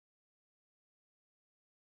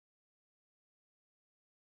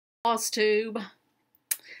FlossTube.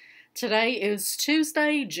 Today is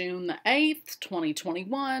Tuesday, June the 8th,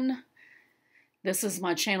 2021. This is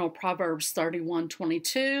my channel, Proverbs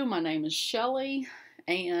 31:22. My name is Shelly,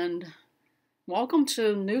 and welcome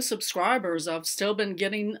to new subscribers. I've still been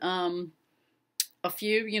getting a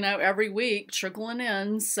few, every week trickling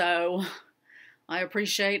in, so I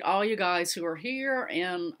appreciate all you guys who are here,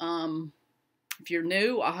 and if you're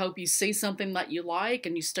new, I hope you see something that you like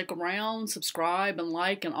and you stick around, subscribe and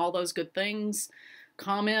like and all those good things.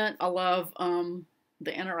 Comment. I love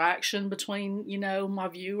the interaction between, my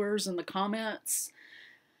viewers and the comments.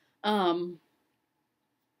 All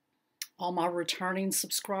my returning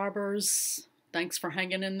subscribers, thanks for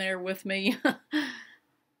hanging in there with me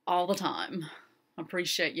all the time. I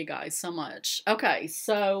appreciate you guys so much. Okay,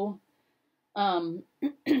 so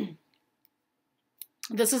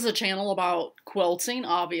this is a channel about quilting,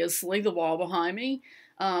 obviously, the wall behind me.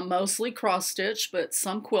 Mostly cross-stitch, but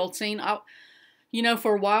some quilting.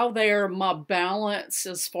 For a while there, my balance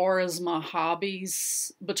as far as my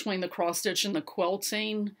hobbies between the cross-stitch and the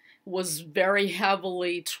quilting was very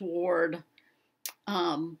heavily toward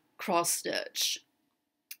cross-stitch.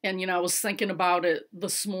 And, I was thinking about it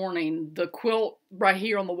this morning. The quilt right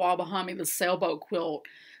here on the wall behind me, the sailboat quilt,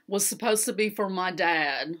 was supposed to be for my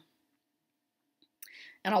dad.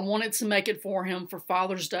 And I wanted to make it for him for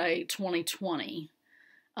Father's Day 2020.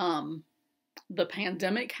 The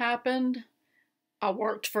pandemic happened. I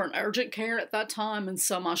worked for an urgent care at that time, and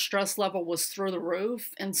so my stress level was through the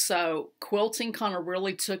roof. And so quilting kind of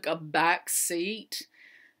really took a back seat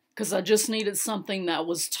because I just needed something that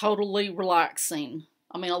was totally relaxing.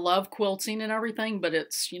 I mean, I love quilting and everything, but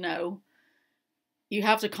it's, you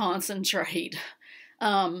have to concentrate.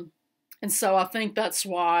 And so I think that's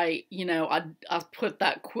why, I put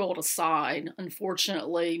that quilt aside.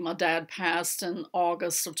 Unfortunately, my dad passed in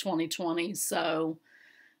August of 2020, so,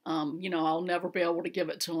 I'll never be able to give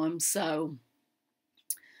it to him, so.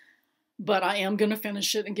 But I am going to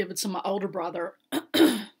finish it and give it to my older brother.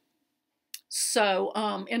 So,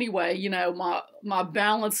 anyway, my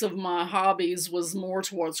balance of my hobbies was more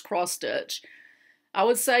towards cross-stitch. I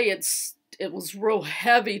would say it was real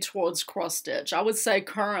heavy towards cross-stitch. I would say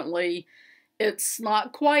currently it's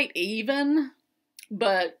not quite even,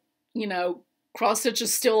 but, cross-stitch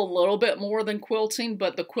is still a little bit more than quilting,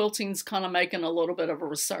 but the quilting's kind of making a little bit of a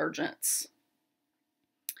resurgence.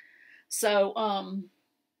 So,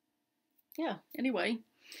 yeah, anyway.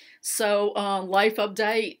 So, life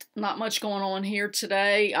update, not much going on here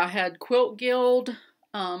today. I had Quilt Guild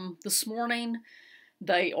this morning.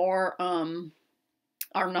 They are,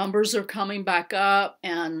 our numbers are coming back up,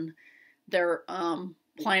 and they're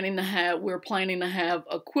we're planning to have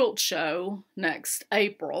a quilt show next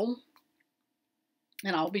April.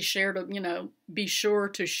 And I'll be sure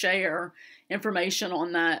to share information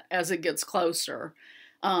on that as it gets closer.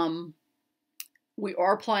 We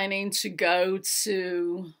are planning to go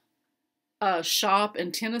to a shop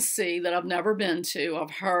in Tennessee that I've never been to. I've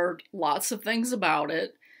heard lots of things about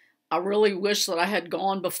it. I really wish that I had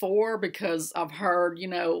gone before because I've heard,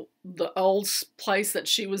 the old place that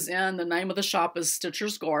she was in, the name of the shop is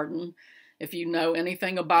Stitcher's Garden. If you know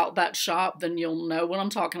anything about that shop, then you'll know what I'm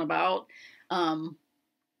talking about.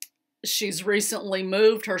 She's recently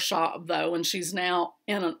moved her shop, though, and she's now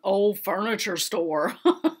in an old furniture store.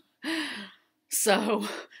 So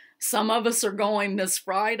some of us are going this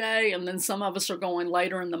Friday, and then some of us are going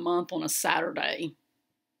later in the month on a Saturday.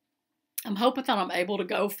 I'm hoping that I'm able to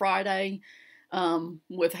go Friday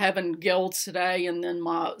with having guilds today, and then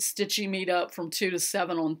my stitchy meetup from 2 to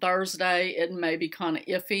 7 on Thursday. It may be kind of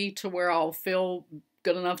iffy to where I'll feel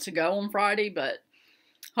good enough to go on Friday, but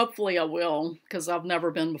hopefully I will because I've never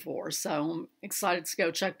been before. So I'm excited to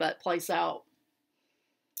go check that place out.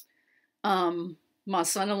 My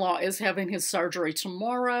son-in-law is having his surgery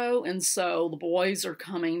tomorrow, and so the boys are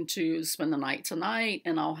coming to spend the night tonight,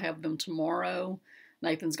 and I'll have them tomorrow.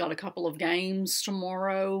 Nathan's got a couple of games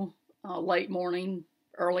tomorrow, late morning,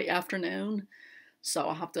 early afternoon, so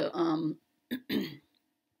I'll have to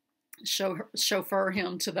chauffeur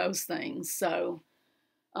him to those things. So,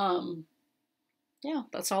 yeah,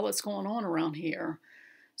 that's all that's going on around here.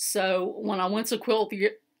 So when I went to Quilt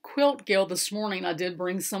Guild this morning, I did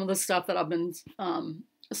bring some of the stuff that I've been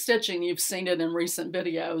stitching. You've seen it in recent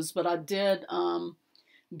videos, but I did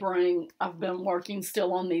I've been working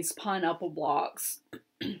still on these pineapple blocks.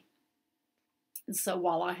 And so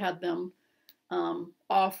while I had them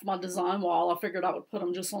off my design wall, I figured I would put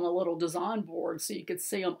them just on a little design board so you could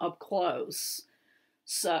see them up close.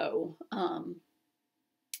 So,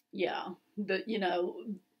 yeah, the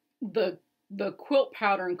quilt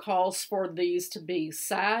pattern calls for these to be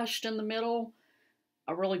sashed in the middle.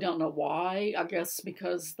 I really don't know why. I guess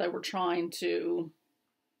because they were trying to,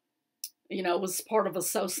 it was part of a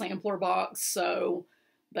sew sampler box, so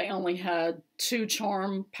they only had 2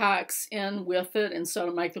 charm packs in with it, and so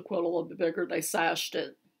to make the quilt a little bit bigger, they sashed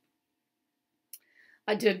it.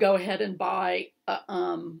 I did go ahead and buy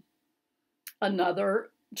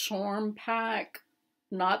another charm pack,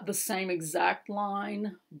 not the same exact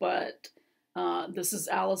line, but this is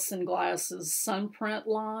Allison Glass's Sunprint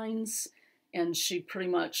lines, and she pretty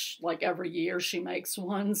much, like every year, she makes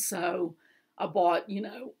one, so I bought,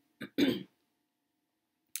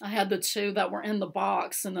 I had the 2 that were in the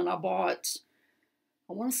box, and then I bought,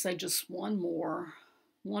 I want to say just one more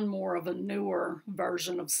of a newer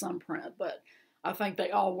version of Sunprint, but I think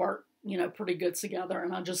they all work, pretty good together,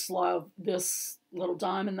 and I just love this little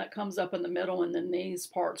diamond that comes up in the middle, and then these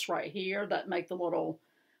parts right here that make the little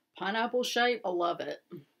pineapple shape. I love it.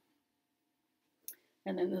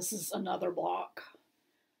 And then this is another block.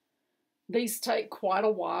 These take quite a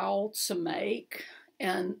while to make,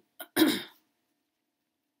 and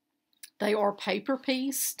they are paper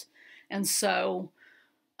pieced, and so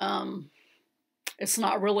it's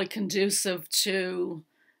not really conducive to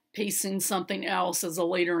piecing something else as a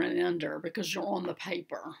leader and ender because you're on the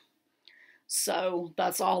paper. So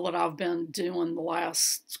that's all that I've been doing the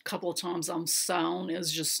last couple of times I'm sewn,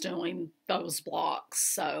 is just doing those blocks.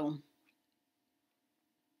 So,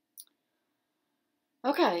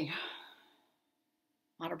 okay,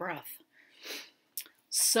 out of breath.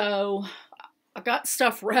 So I got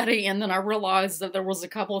stuff ready, and then I realized that there was a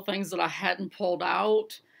couple of things that I hadn't pulled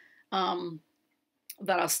out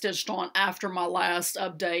that I stitched on after my last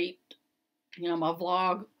update, my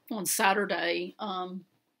vlog on Saturday.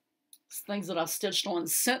 Things that I stitched on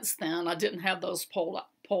since then, I didn't have those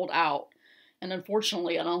pulled out. And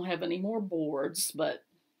unfortunately, I don't have any more boards, but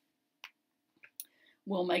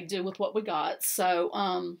we'll make do with what we got. So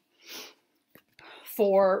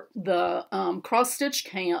for the cross stitch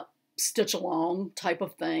camp stitch along type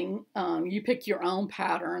of thing, you pick your own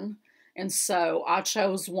pattern. And so I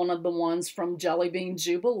chose one of the ones from Jelly Bean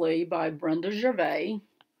Jubilee by Brenda Gervais.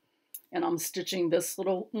 And I'm stitching this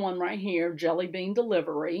little one right here, Jelly Bean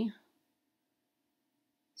Delivery.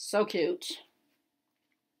 So cute.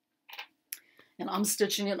 And I'm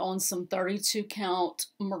stitching it on some 32 count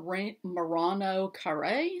Murano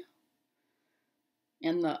Carré.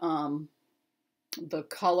 And the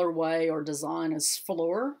colorway or design is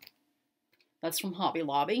Fleur. That's from Hobby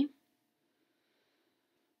Lobby.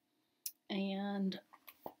 And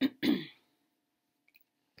I'll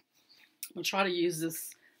try to use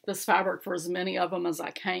this fabric for as many of them as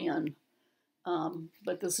I can.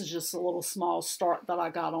 But this is just a little small start that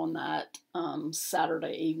I got on that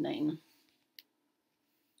Saturday evening.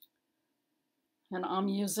 And I'm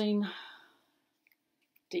using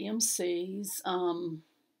DMCs. I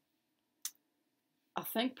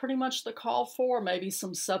think pretty much the call for, maybe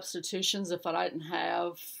some substitutions if I didn't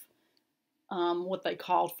have what they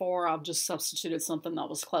called for. I've just substituted something that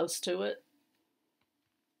was close to it.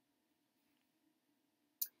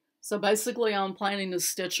 So basically I'm planning to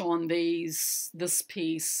stitch on this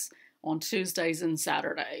piece on Tuesdays and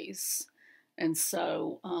Saturdays. And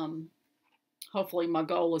so hopefully my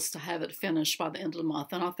goal is to have it finished by the end of the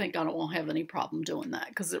month. And I think I won't have any problem doing that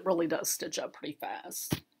because it really does stitch up pretty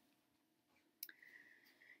fast.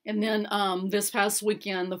 And then this past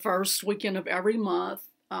weekend, the first weekend of every month,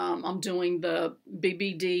 I'm doing the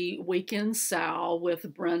BBD Weekend Sal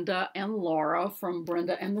with Brenda and Laura from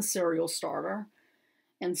Brenda and the Cereal Starter.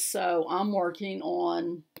 And so I'm working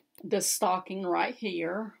on this stocking right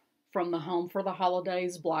here from the Home for the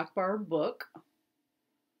Holidays Blackbird book.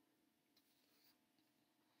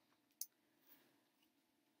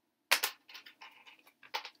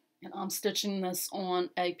 And I'm stitching this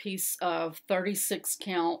on a piece of 36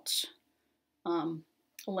 count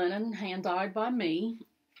linen, hand dyed by me.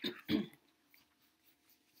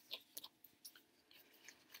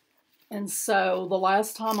 And so the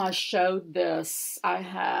last time I showed this,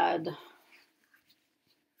 I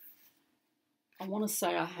want to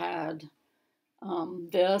say I had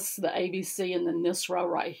this, the ABC, and then this row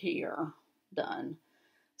right here done.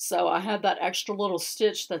 So I had that extra little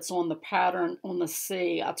stitch that's on the pattern on the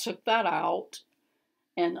C. I took that out,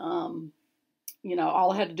 and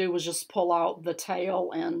all I had to do was just pull out the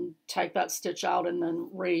tail and take that stitch out and then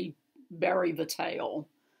re-bury the tail.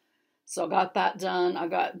 So I got that done. I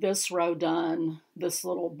got this row done, this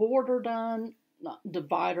little border done, not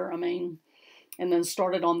divider, and then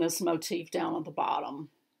started on this motif down at the bottom.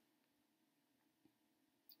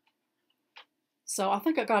 So I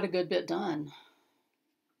think I got a good bit done.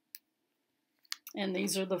 And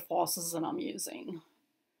these are the flosses that I'm using.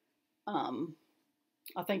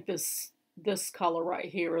 I think this color right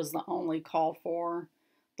here is the only called for.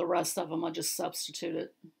 The rest of them I just substituted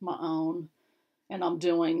my own. And I'm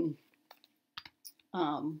doing,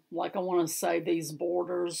 like I want to say these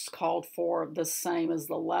borders called for the same as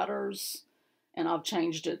the letters. And I've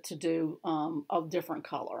changed it to do a different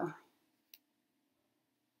color.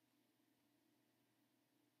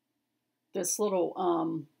 This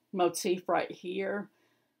little motif right here,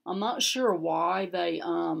 I'm not sure why they,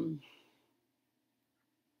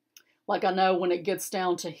 like I know when it gets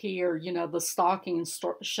down to here, you know, the stocking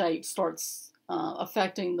shape starts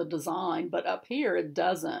affecting the design, but up here it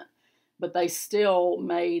doesn't. But they still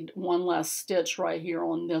made one less stitch right here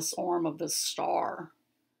on this arm of this star.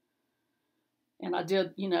 And I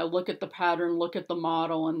did, you know, look at the pattern, look at the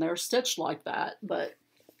model, and they're stitched like that. But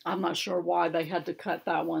I'm not sure why they had to cut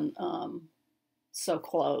that one so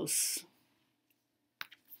close.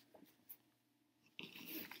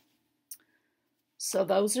 So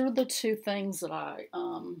those are the two things that I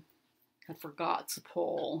forgot to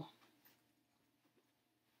pull.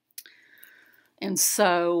 And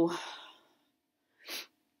so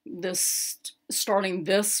starting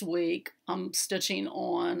this week, I'm stitching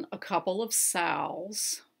on a couple of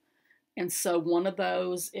sals. And so one of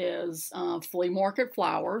those is Flea Market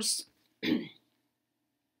Flowers,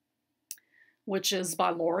 which is by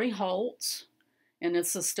Lori Holt. And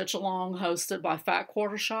it's a stitch along hosted by Fat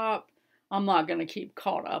Quarter Shop. I'm not going to keep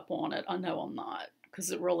caught up on it. I know I'm not,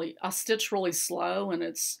 because I stitch really slow, and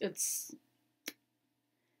it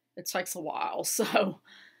takes a while. So,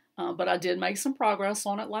 but I did make some progress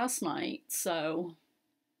on it last night. So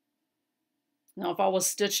now if I was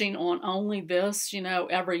stitching on only this, you know,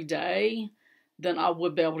 every day, then I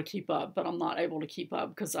would be able to keep up, but I'm not able to keep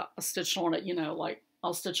up because I stitched on it, you know, like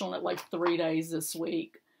I'll stitch on it like 3 days this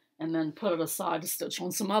week and then put it aside to stitch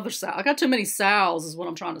on some other sal. I got too many sals is what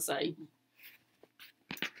I'm trying to say.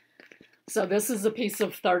 So this is a piece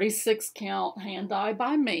of 36 count hand dye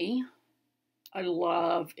by me. I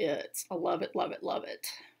love it. I love it, love it, love it.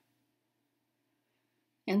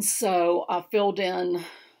 And so I filled in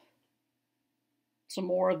some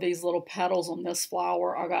more of these little petals on this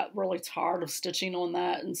flower. I got really tired of stitching on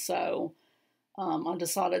that, and so I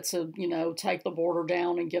decided to, you know, take the border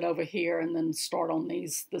down and get over here and then start on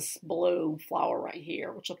this blue flower right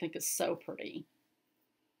here, which I think is so pretty.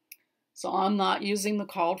 So I'm not using the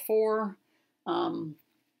called for. I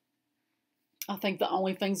think the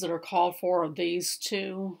only things that are called for are these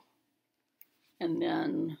two and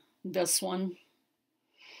then this one,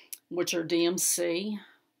 which are DMC.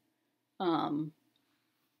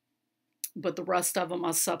 But the rest of them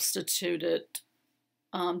I substituted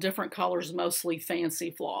different colors, mostly fancy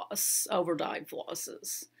floss, over-dyed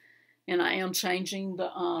flosses. And I am changing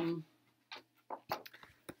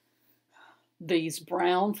these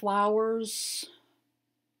brown flowers,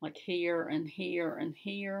 like here and here and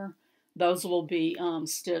here. Those will be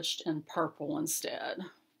stitched in purple instead.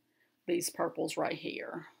 These purples right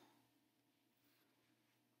here.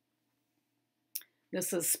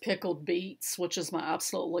 This is Pickled Beets, which is my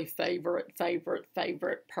absolutely favorite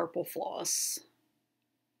purple floss.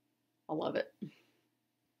 I love it.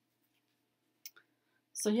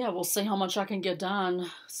 So yeah, we'll see how much I can get done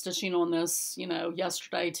stitching on this, you know,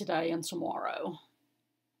 yesterday, today, and tomorrow.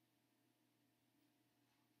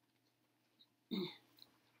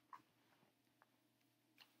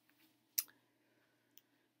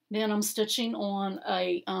 Then I'm stitching on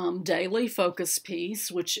a daily focus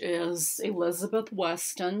piece, which is Elizabeth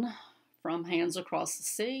Weston from Hands Across the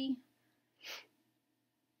Sea.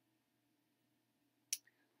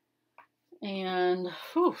 And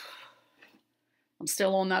whew, I'm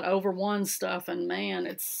still on that over one stuff, and man,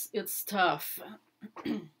 it's tough.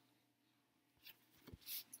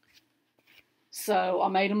 So I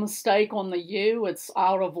made a mistake on the U. It's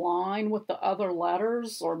out of line with the other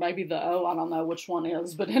letters, or maybe the O. I don't know which one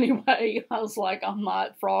is. But anyway, I was like, I'm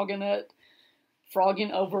not frogging it.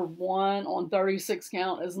 Frogging over one on 36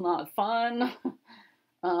 count is not fun.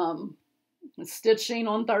 Stitching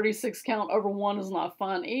on 36 count over one is not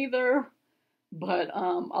fun either. But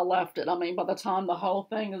I left it. I mean, by the time the whole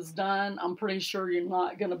thing is done, I'm pretty sure you're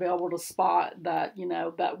not going to be able to spot that, you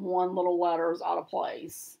know, that one little letter is out of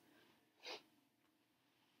place.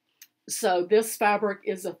 So this fabric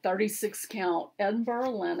is a 36 count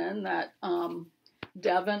Edinburgh linen that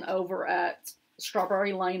Devin over at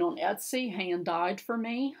Strawberry Lane on Etsy hand dyed for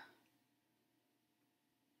me.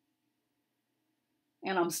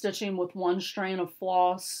 And I'm stitching with one strand of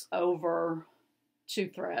floss over 2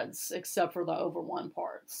 threads, except for the over one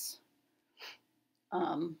parts.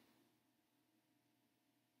 I've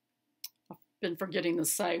been forgetting to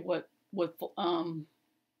say what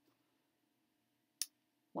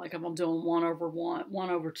like if I'm doing 1/1,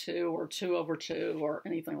 1/2, or 2/2, or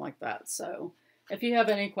anything like that. So if you have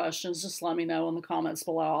any questions, just let me know in the comments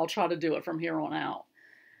below. I'll try to do it from here on out.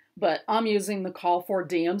 But I'm using the Call for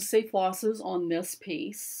DMC flosses on this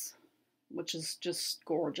piece, which is just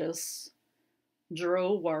gorgeous.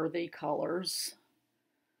 Drill-worthy colors.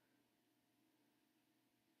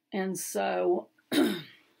 And so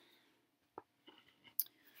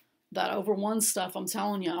that over one stuff, I'm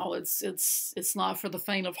telling y'all, it's not for the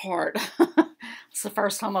faint of heart. It's the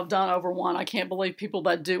first time I've done over one. I can't believe people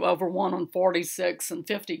that do over one on 46 and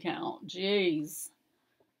 50 count. Jeez.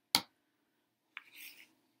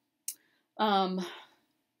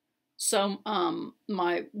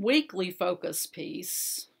 My weekly focus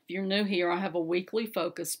piece, if you're new here, I have a weekly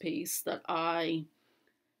focus piece that I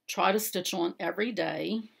try to stitch on every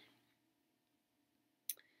day.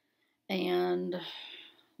 And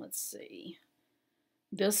let's see,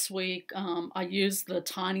 this week I used the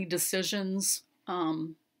Tiny Decisions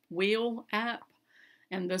wheel app,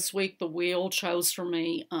 and this week the wheel chose for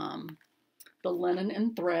me the Linen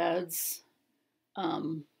and Threads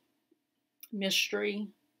Mystery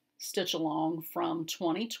Stitch Along from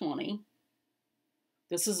 2020.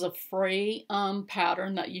 This is a free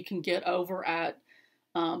pattern that you can get over at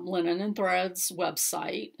Linen and Threads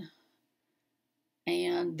website,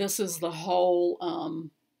 and this is the whole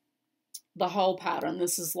pattern.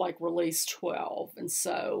 This is like release 12, and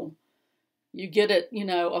so you get it, you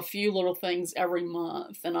know, a few little things every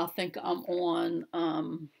month. And I think I am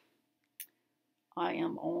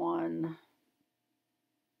on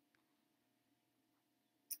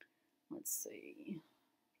let's see,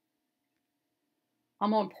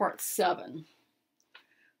 I'm on part 7,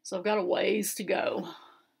 so I've got a ways to go.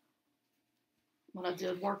 But I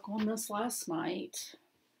did work on this last night,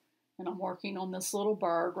 and I'm working on this little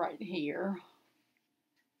bird right here.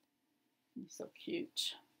 He's so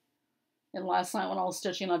cute. And last night when I was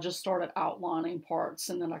stitching, I just started outlining parts,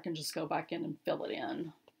 and then I can just go back in and fill it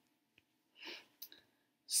in.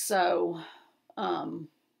 So,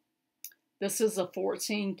 this is a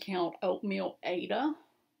 14 count oatmeal Ada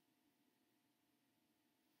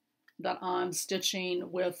that I'm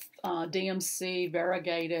stitching with DMC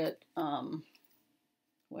variegated,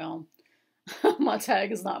 well, my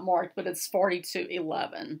tag is not marked, but it's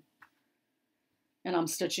 4211. And I'm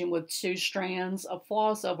stitching with 2 strands of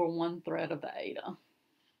floss over 1 thread of the Ada.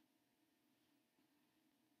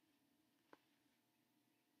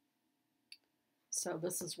 So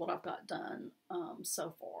this is what I've got done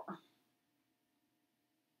so far.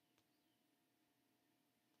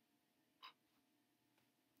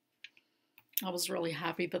 I was really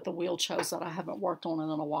happy that the wheel chose that. I haven't worked on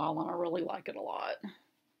it in a while, and I really like it a lot.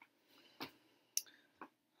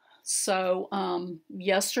 So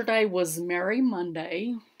yesterday was Merry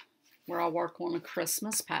Monday, where I work on a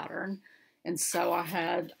Christmas pattern, and so I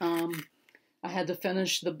had to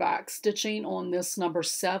finish the back stitching on this number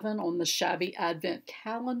 7 on the Shabby Advent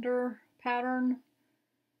Calendar pattern.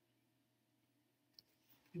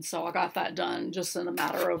 And so I got that done just in a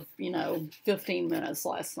matter of, 15 minutes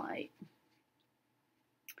last night.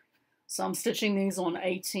 So I'm stitching these on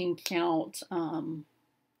 18 count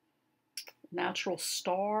Natural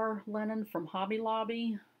Star linen from Hobby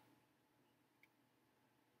Lobby.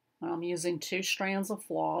 I'm using 2 strands of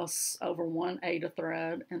floss over 1 Ada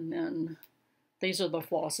thread, and then these are the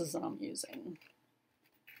flosses that I'm using.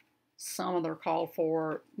 Some of them are called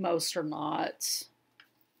for, most are not.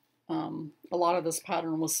 A lot of this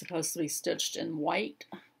pattern was supposed to be stitched in white.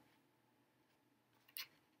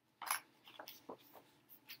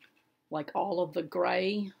 Like all of the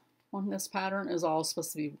gray on this pattern is all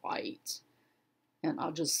supposed to be white. And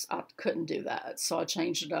I couldn't do that. So I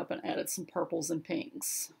changed it up and added some purples and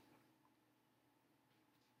pinks.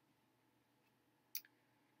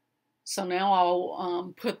 So now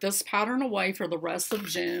I'll put this pattern away for the rest of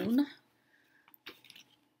June,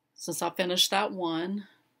 since I finished that one.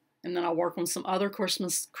 And then I'll work on some other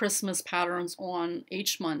Christmas patterns on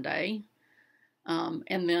each Monday.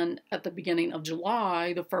 And then at the beginning of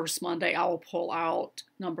July, the first Monday, I will pull out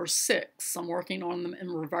number 6. I'm working on them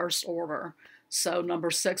in reverse order. So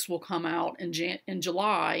number 6 will come out in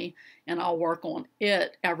July, and I'll work on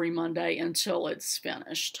it every Monday until it's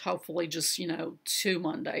finished. Hopefully just, 2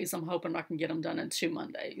 Mondays. I'm hoping I can get them done in 2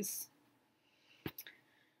 Mondays.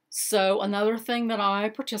 So another thing that I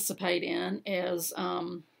participate in is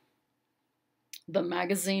the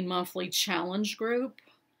Magazine Monthly Challenge group,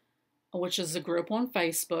 which is a group on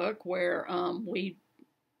Facebook where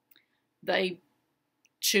they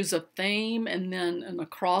choose a theme and then an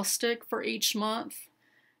acrostic for each month,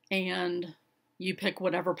 and you pick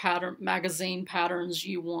whatever magazine patterns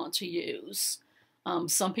you want to use.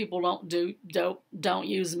 Some people don't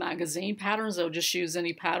use magazine patterns. They'll just use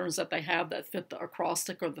any patterns that they have that fit the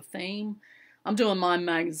acrostic or the theme. I'm doing my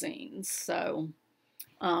magazines, so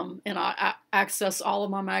and I access all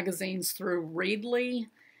of my magazines through Readly,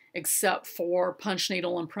 except for Punch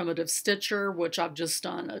Needle and Primitive Stitcher, which I've just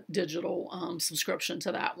done a digital subscription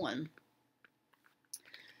to that one.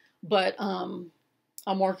 But I'm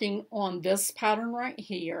working on this pattern right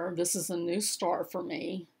here. This is a new start for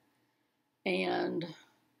me, and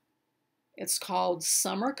it's called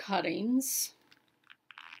Summer Cuttings,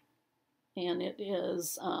 and it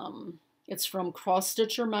is it's from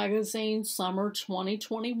CrossStitcher magazine, Summer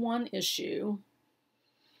 2021 issue.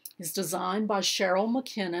 It's designed by Cheryl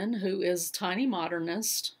McKinnon, who is Tiny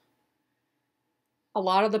Modernist. A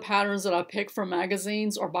lot of the patterns that I pick from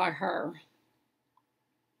magazines are by her.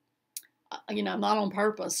 You know, not on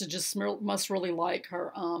purpose. I just must really like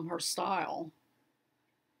her her style.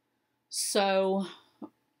 So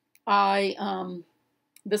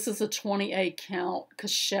this is a 28 count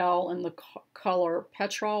Cashel in the color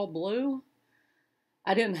Petrol Blue.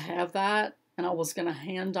 I didn't have that, and I was going to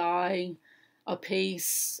hand dye a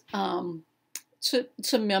piece to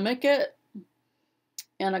mimic it.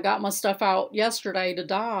 And I got my stuff out yesterday to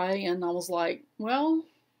dye, and I was like, well,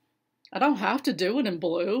 I don't have to do it in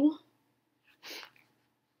blue.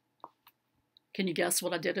 Can you guess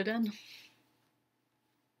what I did it in?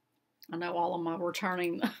 I know all of my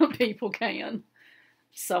returning people can.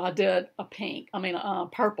 So I did a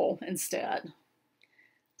purple instead.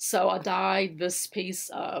 So I dyed this piece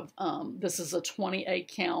of, this is a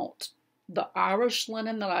 28 count, the Irish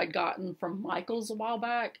linen that I'd gotten from Michael's a while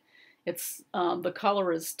back. It's, the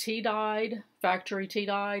color is tea-dyed, factory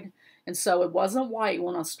tea-dyed. And so it wasn't white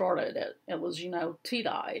when I started it. It was, you know,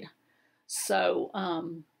 tea-dyed. So,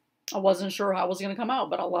 I wasn't sure how it was going to come out,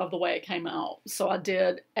 but I love the way it came out. So I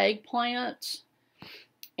did eggplant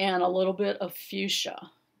and a little bit of fuchsia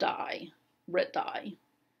dye, Rit dye.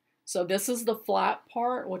 So this is the flat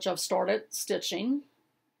part, which I've started stitching.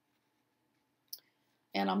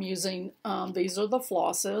 And I'm using, these are the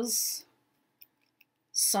flosses.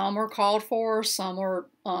 Some are called for, some are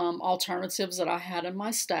alternatives that I had in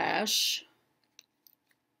my stash.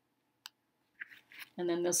 And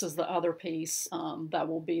then this is the other piece that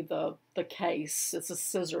will be the case. It's a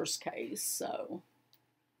scissors case, so.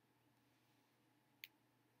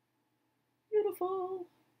 Beautiful.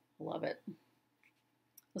 I love it.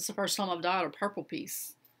 This is the first time I've dyed a purple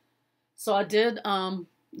piece. So I did,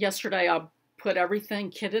 yesterday I put everything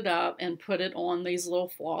kitted up and put it on these little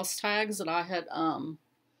floss tags that I had, I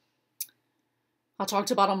talked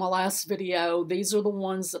about on my last video. These are the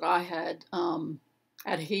ones that I had,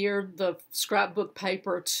 adhered the scrapbook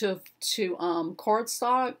paper to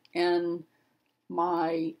cardstock, and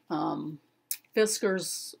my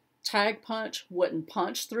Fiskars tag punch wouldn't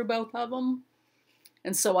punch through both of them.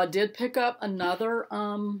 And so I did pick up another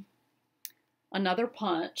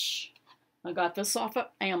punch. I got this off of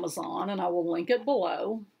Amazon, and I will link it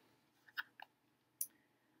below.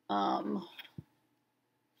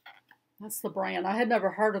 That's the brand. I had never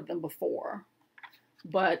heard of them before,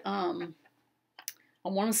 but I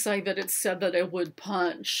want to say that it said that it would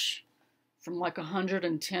punch from like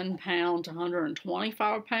 110 pound to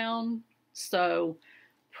 125 pound. So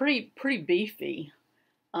pretty beefy,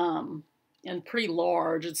 and pretty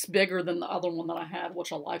large. It's bigger than the other one that I had,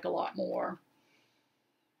 which I like a lot more.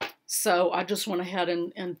 So I just went ahead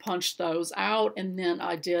and punched those out, and then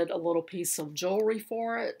I did a little piece of jewelry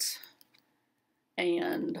for it.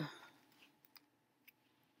 And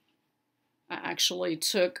I actually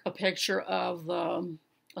took a picture of a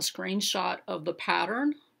screenshot of the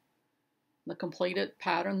pattern, the completed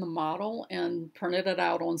pattern, the model, and printed it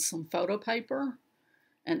out on some photo paper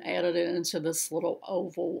and added it into this little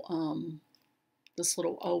oval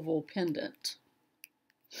pendant.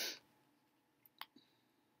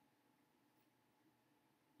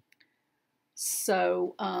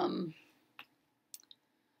 So I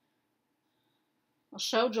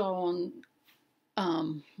showed you on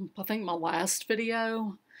I think my last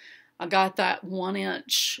video, I got that 1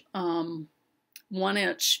 inch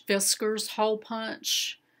Fiskars hole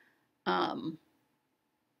punch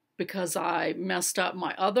because I messed up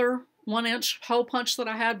my other 1 inch hole punch that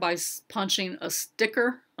I had by punching a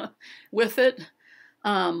sticker with it,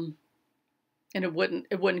 and it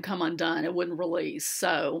wouldn't come undone. It wouldn't release.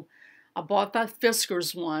 So I bought that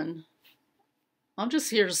Fiskars one. I'm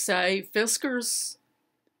just here to say Fiskars,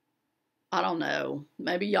 I don't know,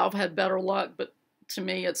 maybe y'all have had better luck, but to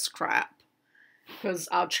me it's crap. Because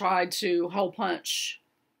I've tried to hole punch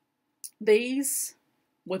these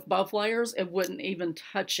with both layers, it wouldn't even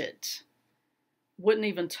touch it wouldn't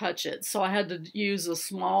even touch it. So I had to use a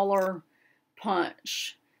smaller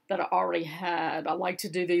punch that I already had. I like to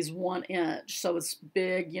do these 1 inch, so it's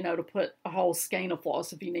big, you know, to put a whole skein of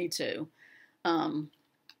floss if you need to.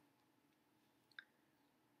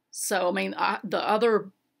 So, I mean, the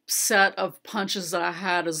other set of punches that I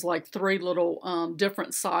had is like 3 little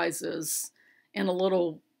different sizes in a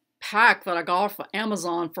little pack that I got off of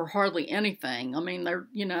Amazon for hardly anything. I mean, they're,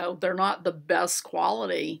 you know, they're not the best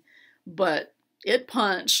quality, but it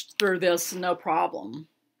punched through this no problem.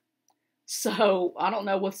 So I don't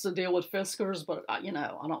know what's the deal with Fiskars, but you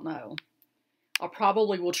know, I don't know. I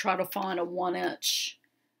probably will try to find a 1 inch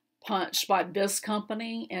punch by this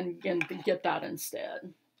company and get that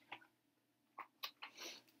instead.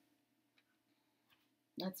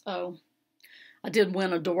 That's, oh, I did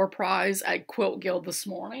win a door prize at Quilt Guild this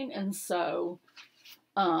morning, and so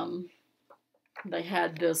they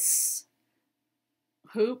had this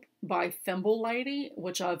hoop by Thimble Lady,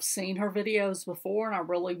 which I've seen her videos before, and I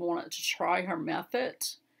really wanted to try her method.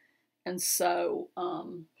 And so I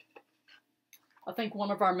think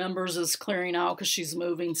one of our members is clearing out because she's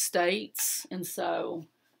moving states, and so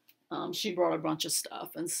she brought a bunch of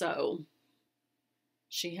stuff, and so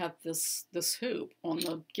she had this hoop on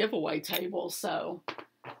the giveaway table, so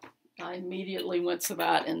I immediately went to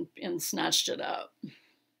that and snatched it up.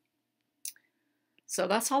 So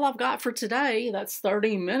that's all I've got for today. That's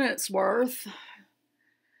 30 minutes worth.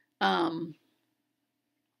 Yeah,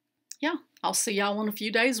 I'll see y'all in a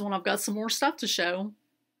few days when I've got some more stuff to show.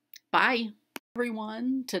 Bye,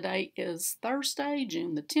 everyone. Today is Thursday,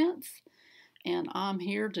 June the 10th, and I'm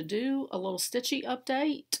here to do a little stitchy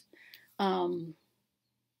update.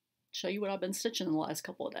 Show you what I've been stitching in the last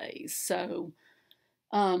couple of days. So,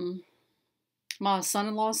 my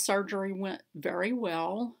son-in-law's surgery went very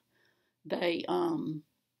well. They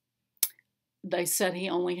said he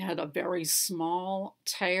only had a very small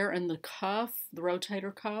tear in the cuff, the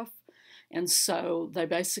rotator cuff, and so they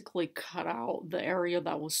basically cut out the area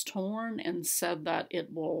that was torn and said that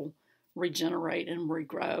it will regenerate and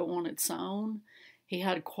regrow on its own. He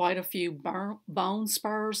had quite a few bone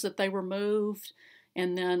spurs that they removed,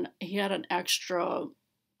 and then he had an extra,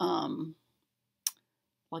 like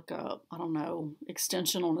a, I don't know,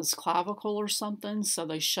 extension on his clavicle or something, so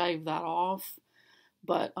they shaved that off.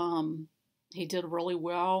 But he did really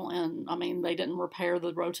well, and I mean, they didn't repair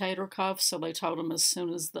the rotator cuff, so they told him as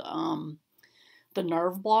soon as the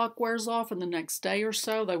nerve block wears off in the next day or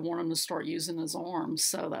so, they want him to start using his arms,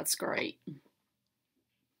 so that's great. Let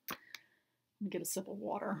me get a sip of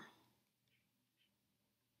water.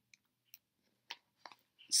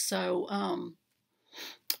 So,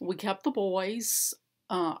 we kept the boys.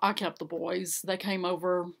 I kept the boys. They came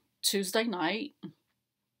over Tuesday night.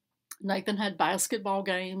 Nathan had basketball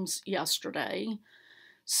games yesterday.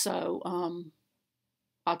 So,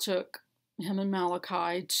 I took him and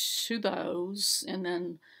Malachi to those. And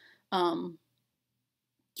then,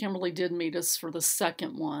 Kimberly did meet us for the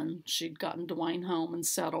second one. She'd gotten Dwayne home and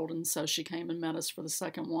settled, and so she came and met us for the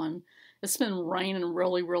second one. It's been raining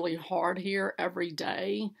really, really hard here every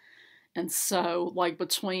day. And so, like,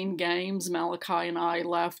 between games, Malachi and I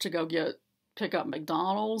left to go pick up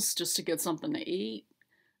McDonald's just to get something to eat.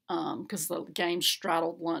 Because the game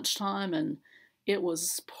straddled lunchtime, and it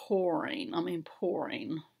was pouring. I mean,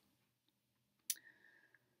 pouring.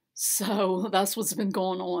 So that's what's been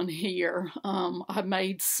going on here. I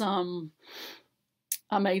made some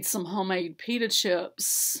homemade pita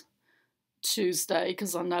chips Tuesday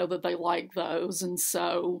because I know that they like those, and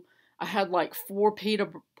so I had like four pita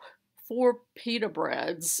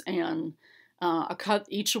breads, and I cut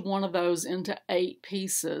each one of those into 8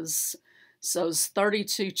 pieces, so it's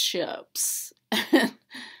 32 chips.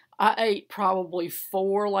 I ate probably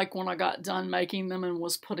 4 like when I got done making them and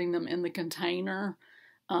was putting them in the container,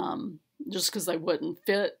 just because they wouldn't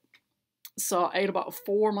fit. So I ate about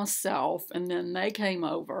 4 myself, and then they came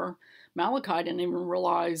over. Malachi didn't even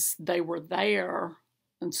realize they were there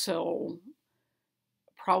until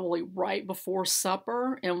probably right before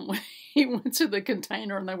supper, and he went to the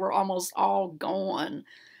container and they were almost all gone.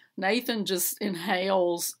 Nathan just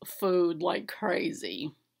inhales food like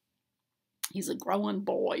crazy. He's a growing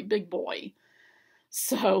boy, big boy.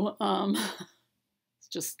 So, it's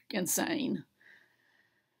just insane.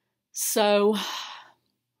 So,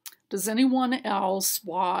 does anyone else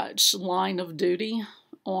watch Line of Duty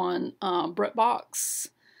on BritBox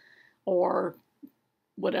or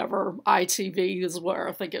whatever ITV is where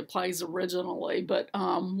I think it plays originally? But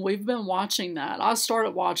we've been watching that. I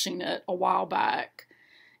started watching it a while back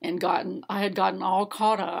and I had gotten all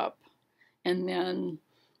caught up, and then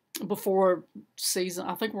before season,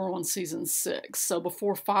 I think we're on season 6. So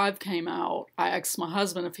before 5 came out, I asked my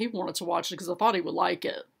husband if he wanted to watch it because I thought he would like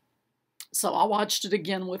it. So I watched it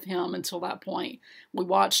again with him until that point. We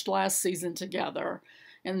watched last season together.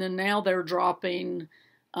 And then now they're dropping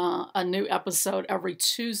a new episode every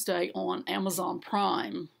Tuesday on Amazon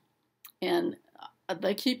Prime. And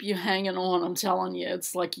they keep you hanging on, I'm telling you.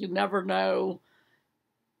 It's like you never know.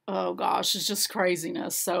 Oh gosh, it's just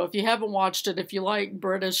craziness. So if you haven't watched it, if you like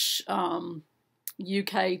British,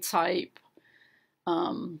 UK type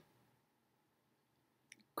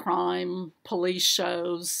crime, police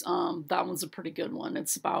shows, that one's a pretty good one.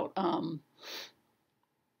 It's about an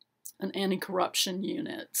anti-corruption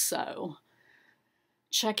unit. So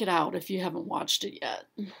check it out if you haven't watched it yet.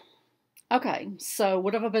 Okay, so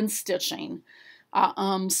what have I been stitching?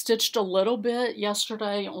 I stitched a little bit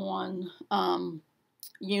yesterday on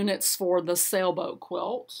units for the sailboat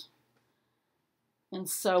quilt. And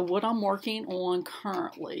so what I'm working on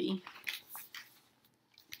currently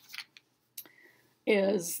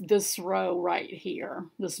is this row right here,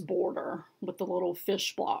 this border with the little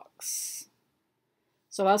fish blocks.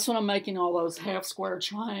 So that's what I'm making all those half square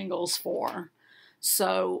triangles for.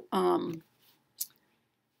 So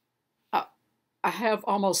I have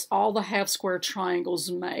almost all the half square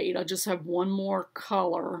triangles made. I just have one more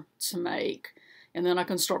color to make, and then I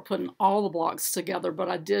can start putting all the blocks together. But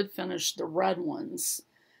I did finish the red ones,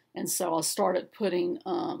 and so I started putting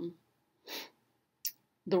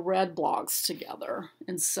the red blocks together.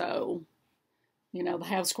 And so, you know, the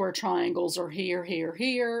half square triangles are here, here,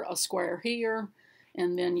 here, a square here,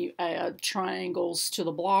 and then you add triangles to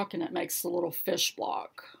the block and it makes the little fish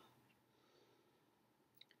block.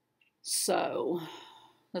 So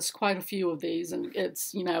that's quite a few of these, and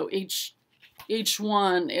it's, you know, each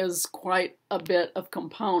one is quite a bit of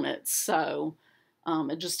components, so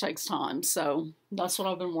it just takes time. So that's what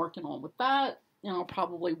I've been working on with that, and I'll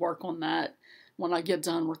probably work on that when I get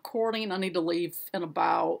done recording. I need to leave in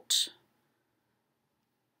about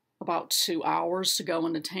 2 hours to go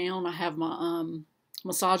into town. I have my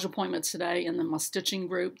massage appointment today and then my stitching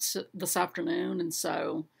group this afternoon, and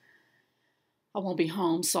so I won't be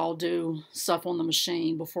home, so I'll do stuff on the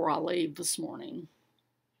machine before I leave this morning.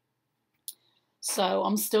 So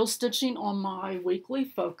I'm still stitching on my weekly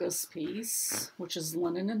focus piece, which is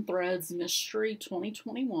Linen and Threads Mystery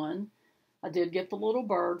 2021. I did get the little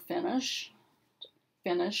bird finished,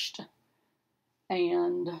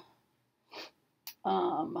 and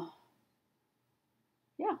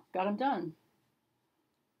yeah, got him done.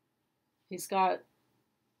 He's got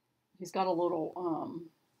a little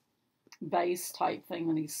base type thing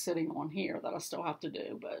that he's sitting on here that I still have to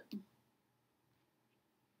do, but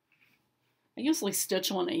I usually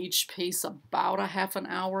stitch on each piece about a half an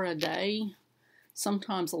hour a day,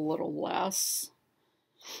 sometimes a little less.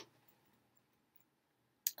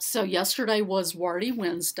 So yesterday was Wordy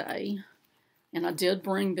Wednesday, and I did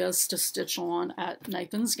bring this to stitch on at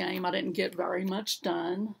Nathan's game. I didn't get very much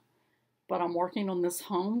done, but I'm working on this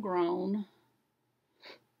homegrown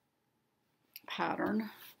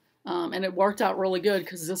pattern. And it worked out really good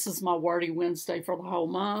because this is my Wordy Wednesday for the whole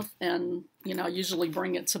month. And, you know, I usually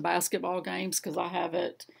bring it to basketball games because I have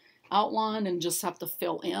it outlined and just have to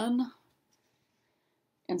fill in.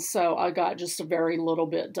 And so I got just a very little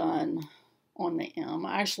bit done on the M.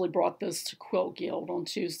 I actually brought this to Quilt Guild on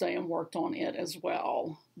Tuesday and worked on it as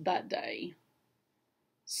well that day.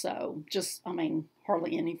 So just, I mean,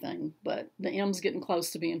 hardly anything, but the M's getting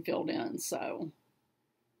close to being filled in, so.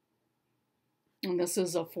 And this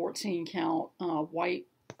is a 14 count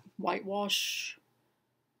whitewash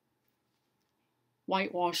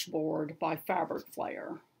board by Fabric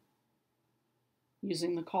Flair,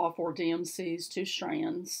 using the Call for DMC's 2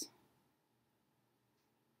 strands.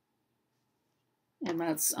 And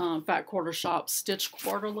that's Fat Quarter Shop Stitch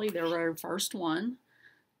Quarterly, their very first one.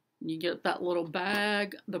 You get that little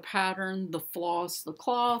bag, the pattern, the floss, the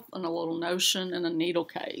cloth, and a little notion and a needle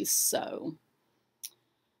case. So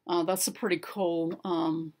that's a pretty cool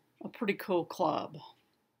club.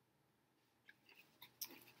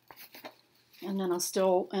 And then I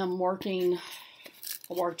still am working.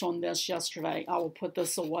 I worked on this yesterday. I will put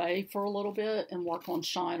this away for a little bit and work on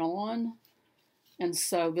Shine On. And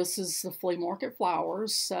so this is the Flea Market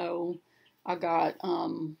Flowers. So I got,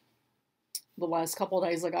 the last couple of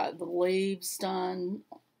days I got the leaves done,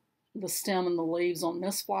 the stem and the leaves on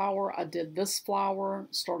this flower. I did this flower,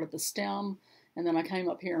 started the stem, and then I came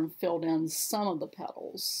up here and filled in some of the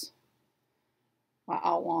petals. I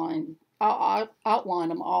outline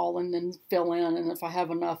them all and then fill in, and if I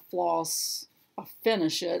have enough floss, I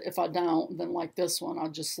finish it. If I don't, then like this one, I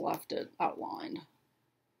just left it outlined.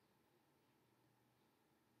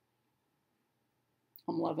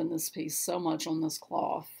 I'm loving this piece so much on this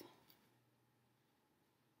cloth.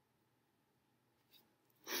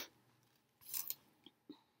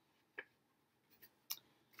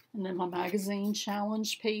 And then my magazine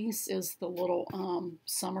challenge piece is the little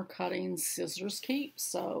summer cutting scissors keep.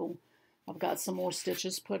 So I've got some more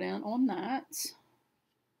stitches put in on that.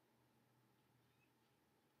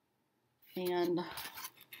 And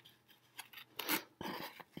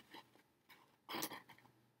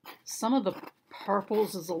some of the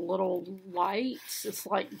purples is a little light. It's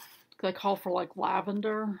like, they call for like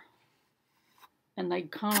lavender. And they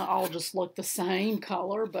kind of all just look the same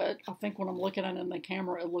color, but I think when I'm looking at it in the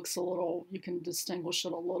camera, it looks a little, you can distinguish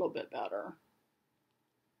it a little bit better.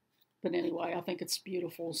 But anyway, I think it's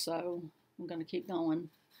beautiful, so I'm going to keep going.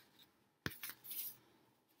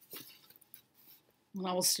 And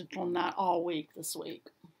I will stitch on that all week this week.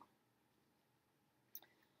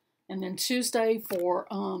 And then Tuesday for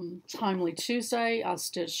Timely Tuesday, I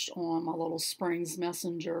stitched on my little Springs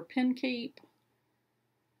Messenger pin keep.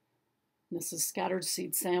 This is Scattered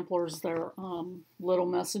Seed Samplers, their Little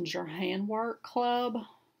Messenger Handwork Club.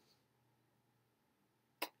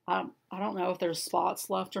 I don't know if there's spots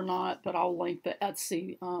left or not, but I'll link the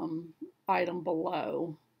Etsy item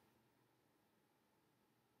below.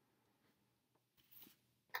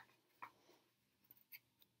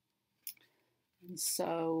 And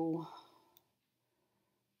so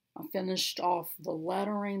I finished off the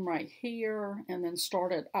lettering right here and then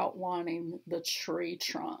started outlining the tree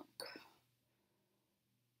trunk.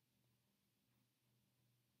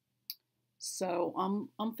 So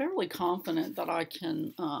I'm fairly confident that I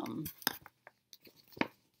can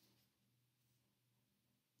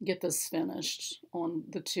get this finished on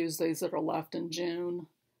the Tuesdays that are left in June.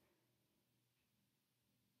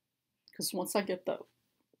 Because once I get the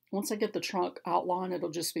trunk outline,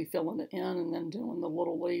 it'll just be filling it in and then doing the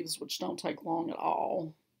little leaves, which don't take long at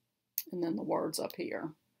all, and then the words up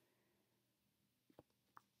here.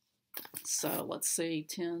 So let's see,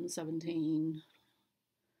 10, 17.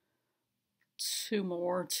 2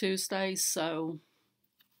 more Tuesdays, so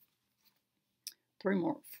 3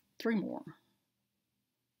 more.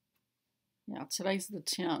 Yeah, today's the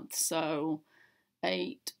 10th, so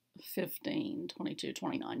 8, 15, 22,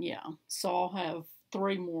 29, yeah. So I'll have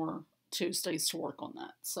 3 more Tuesdays to work on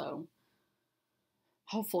that, so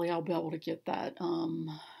hopefully I'll be able to get that,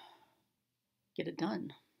 get it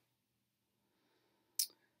done.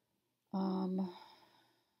 I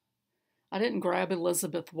didn't grab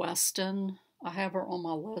Elizabeth Weston. I have her on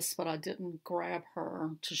my list, but I didn't grab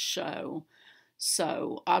her to show.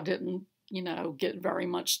 So I didn't, you know, get very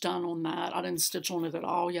much done on that. I didn't stitch on it at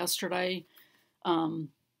all yesterday.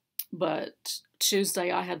 But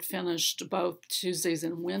Tuesday I had finished both Tuesdays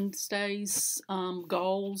and Wednesdays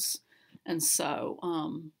goals. And so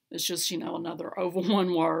it's just, you know, another over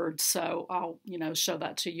 1 word. So I'll, you know, show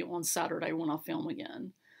that to you on Saturday when I film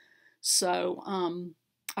again. So,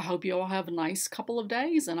 I hope you all have a nice couple of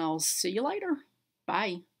days, and I'll see you later.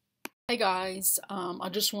 Bye. Hey guys, I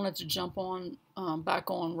just wanted to jump on back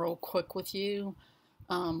on real quick with you.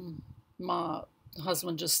 My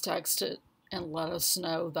husband just texted and let us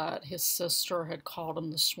know that his sister had called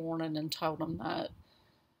him this morning and told him that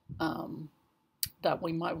that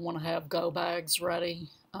we might want to have go bags ready.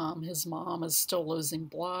 His mom is still losing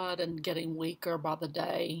blood and getting weaker by the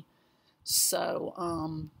day,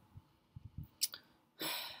 so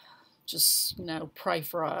just, you know, pray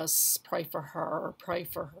for us, pray for her, pray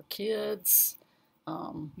for her kids.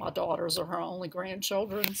 My daughters are her only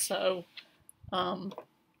grandchildren, so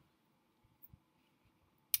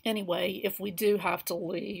anyway, if we do have to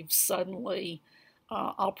leave suddenly,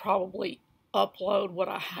 I'll probably upload what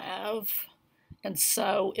I have. And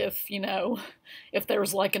so if, you know, if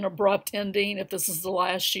there's like an abrupt ending, if this is the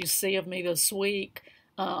last you see of me this week,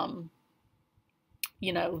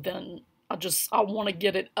 you know, then I want to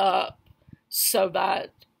get it up so that,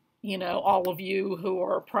 you know, all of you who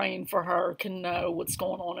are praying for her can know what's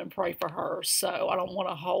going on and pray for her. So I don't want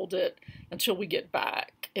to hold it until we get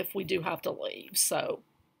back if we do have to leave. So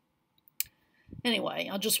anyway,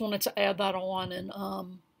 I just wanted to add that on and,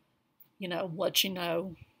 you know, let you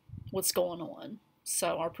know what's going on.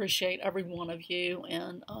 So I appreciate every one of you,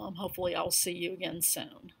 and hopefully I'll see you again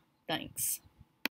soon. Thanks.